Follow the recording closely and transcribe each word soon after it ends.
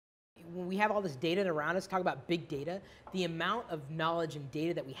when we have all this data around us, talk about big data, the amount of knowledge and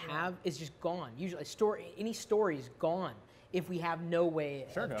data that we have is just gone. Usually any story is gone if we have no way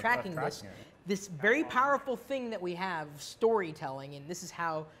of tracking this. This very powerful thing that we have, storytelling, and this is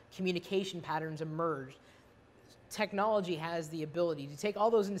how communication patterns emerge. Technology has the ability to take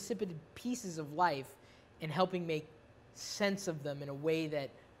all those insipid pieces of life and helping make sense of them in a way that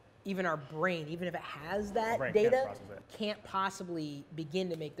even our brain, even if it has that data, can't possibly begin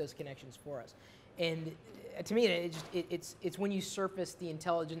to make those connections for us. And to me, it's when you surface the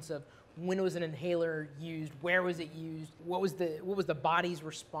intelligence of when was an inhaler used, where was it used, what was the body's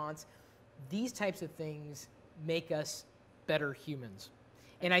response. These types of things make us better humans.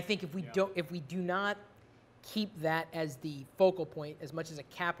 And I think if we do not keep that as the focal point, as much as a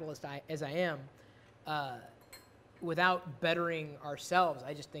capitalist as I am, without bettering ourselves,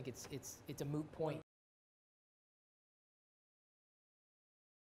 I just think it's a moot point.